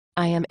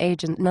I am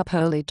Agent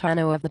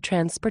Napolitano of the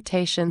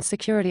Transportation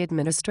Security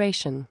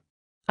Administration.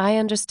 I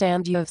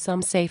understand you have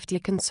some safety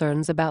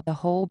concerns about the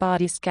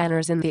whole-body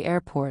scanners in the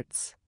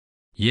airports.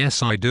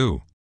 Yes, I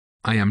do.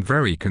 I am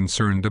very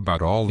concerned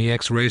about all the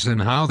X-rays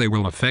and how they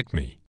will affect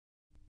me.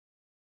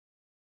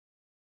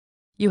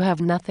 You have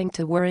nothing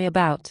to worry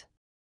about.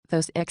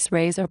 Those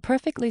X-rays are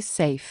perfectly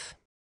safe.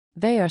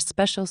 They are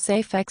special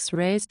safe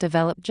X-rays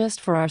developed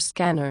just for our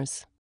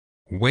scanners.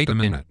 Wait a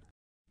minute.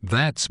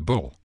 That's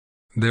bull.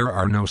 There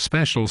are no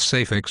special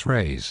safe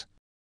X-rays.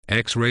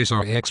 X-rays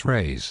are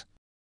X-rays.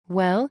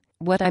 Well,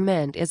 what I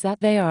meant is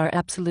that they are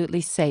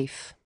absolutely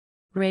safe.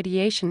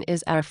 Radiation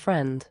is our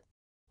friend.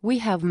 We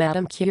have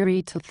Madame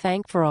Curie to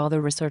thank for all the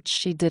research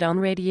she did on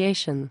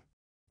radiation.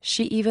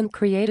 She even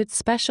created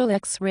special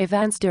X-ray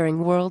vans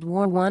during World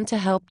War I to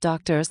help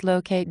doctors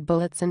locate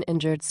bullets in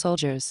injured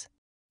soldiers.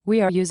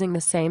 We are using the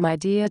same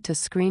idea to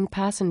screen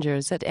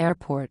passengers at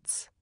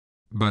airports.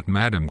 But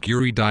Madame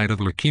Curie died of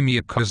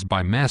leukemia caused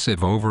by massive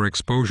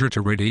overexposure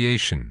to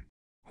radiation.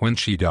 When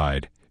she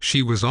died,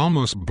 she was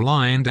almost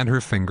blind and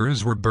her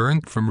fingers were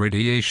burnt from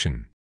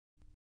radiation.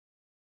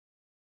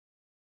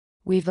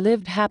 We've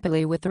lived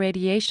happily with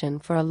radiation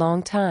for a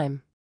long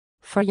time.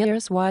 For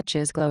years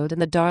watches glowed in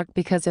the dark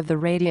because of the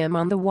radium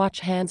on the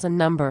watch hands and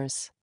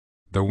numbers.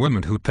 The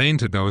woman who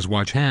painted those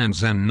watch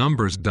hands and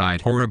numbers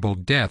died horrible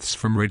deaths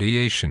from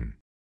radiation.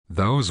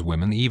 Those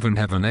women even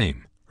have a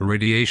name,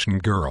 Radiation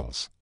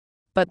Girls.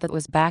 But that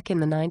was back in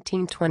the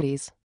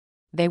 1920s.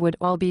 They would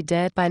all be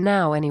dead by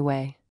now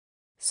anyway.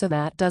 So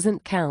that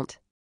doesn't count.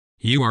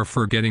 You are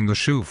forgetting the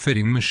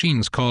shoe-fitting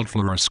machines called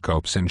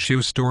fluoroscopes in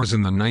shoe stores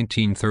in the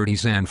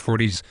 1930s and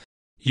 40s.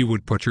 You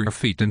would put your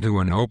feet into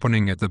an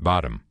opening at the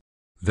bottom.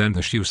 Then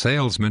the shoe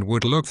salesman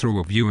would look through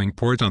a viewing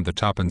port on the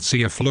top and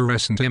see a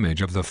fluorescent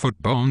image of the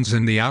foot bones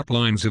and the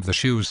outlines of the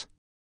shoes.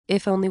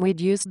 If only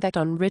we'd used that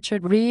on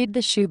Richard Reed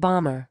the shoe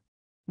bomber.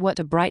 What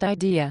a bright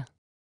idea.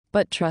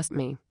 But trust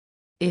me.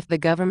 If the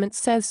government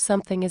says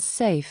something is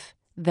safe,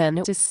 then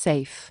it is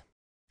safe.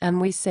 And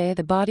we say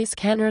the body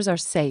scanners are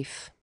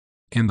safe.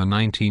 In the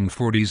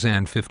 1940s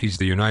and 50s,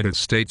 the United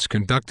States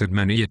conducted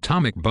many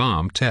atomic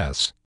bomb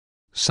tests.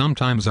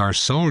 Sometimes our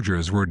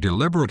soldiers were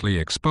deliberately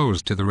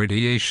exposed to the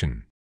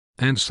radiation,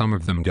 and some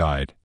of them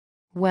died.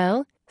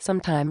 Well,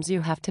 sometimes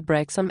you have to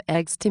break some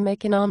eggs to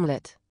make an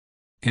omelet.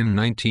 In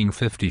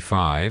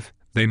 1955,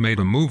 they made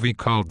a movie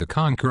called The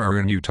Conqueror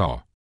in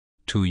Utah.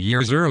 2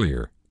 years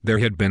earlier, there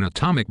had been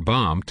atomic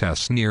bomb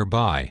tests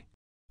nearby.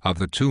 Of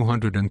the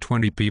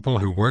 220 people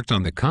who worked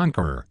on The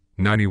Conqueror,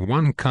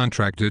 91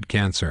 contracted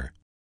cancer.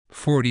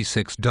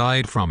 46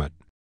 died from it.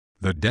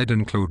 The dead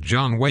include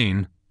John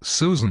Wayne,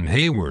 Susan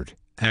Hayward,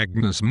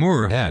 Agnes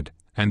Moorehead,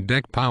 and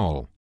Dick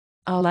Powell.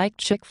 I like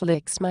chick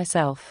flicks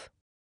myself.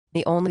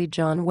 The only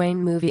John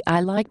Wayne movie I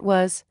liked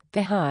was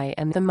The High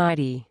and the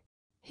Mighty.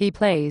 He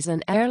plays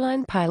an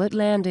airline pilot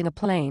landing a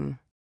plane.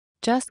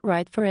 Just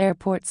right for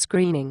airport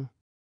screening.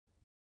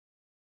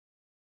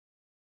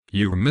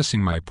 You're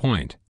missing my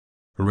point.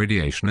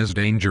 Radiation is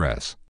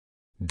dangerous.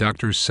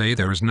 Doctors say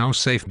there is no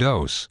safe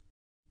dose.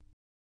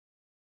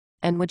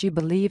 And would you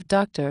believe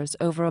doctors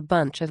over a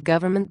bunch of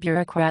government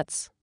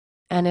bureaucrats?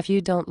 And if you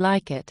don't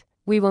like it,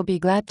 we will be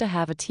glad to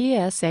have a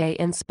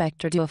TSA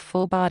inspector do a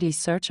full-body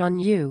search on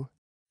you.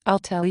 I'll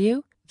tell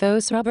you,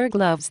 those rubber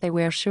gloves they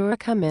wear sure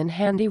come in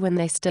handy when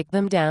they stick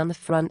them down the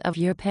front of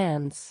your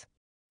pants.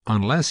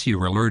 Unless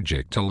you're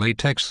allergic to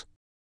latex,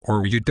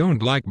 or you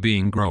don't like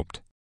being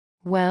groped.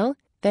 Well,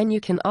 then you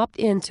can opt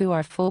into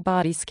our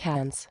full-body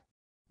scans.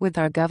 With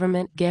our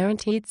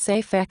government-guaranteed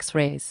safe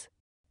X-rays.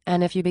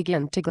 And if you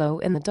begin to glow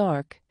in the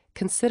dark,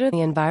 consider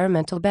the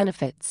environmental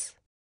benefits.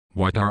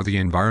 What are the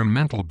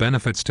environmental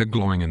benefits to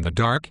glowing in the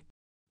dark?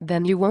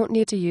 Then you won't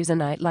need to use a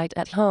nightlight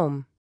at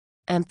home.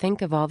 And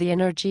think of all the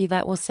energy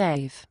that will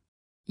save.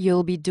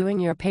 You'll be doing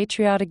your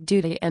patriotic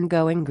duty and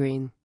going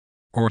green.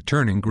 Or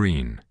turning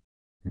green.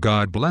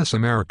 God bless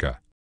America.